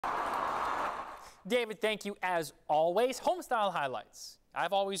David, thank you as always. Homestyle highlights.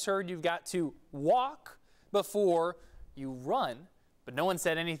 I've always heard you've got to walk before you run, but no one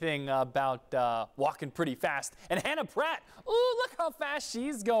said anything about walking pretty fast. And Hannah Pratt, ooh, look how fast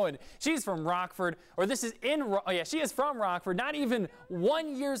she's going. She's from Rockford, or this is she is from Rockford, not even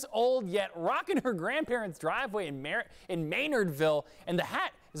 1 year old yet, rocking her grandparents' driveway in Maynardville, and the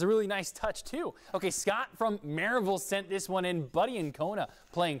hat is a really nice touch too. Okay, Scott from Maryville sent this one in. Buddy and Kona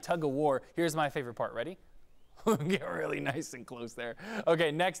playing tug of war. Here's my favorite part. Ready? Get really nice and close there.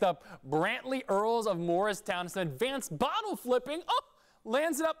 Okay, next up, Brantley Earls of Morristown. Some advanced bottle flipping. Oh,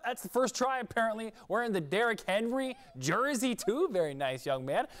 lands it up. That's the first try, apparently. Wearing the Derrick Henry jersey, too. Very nice, young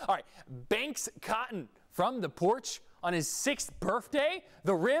man. All right, Banks Cotton from the porch on his 6th birthday.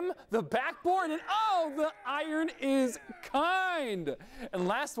 The rim, the backboard, and oh, the iron is kind. And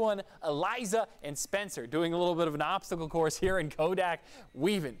last one, Eliza and Spencer doing a little bit of an obstacle course here in Kodak,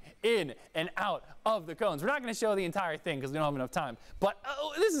 weaving in and out of the cones. We're not going to show the entire thing because we don't have enough time, but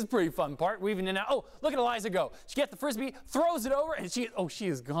this is a pretty fun part, weaving in and out. Oh, look at Eliza go. She gets the frisbee, throws it over, and she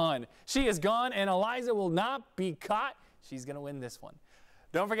is gone. She is gone, and Eliza will not be caught. She's going to win this one.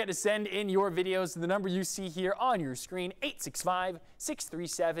 Don't forget to send in your videos to the number you see here on your screen,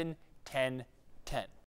 865-637-1010.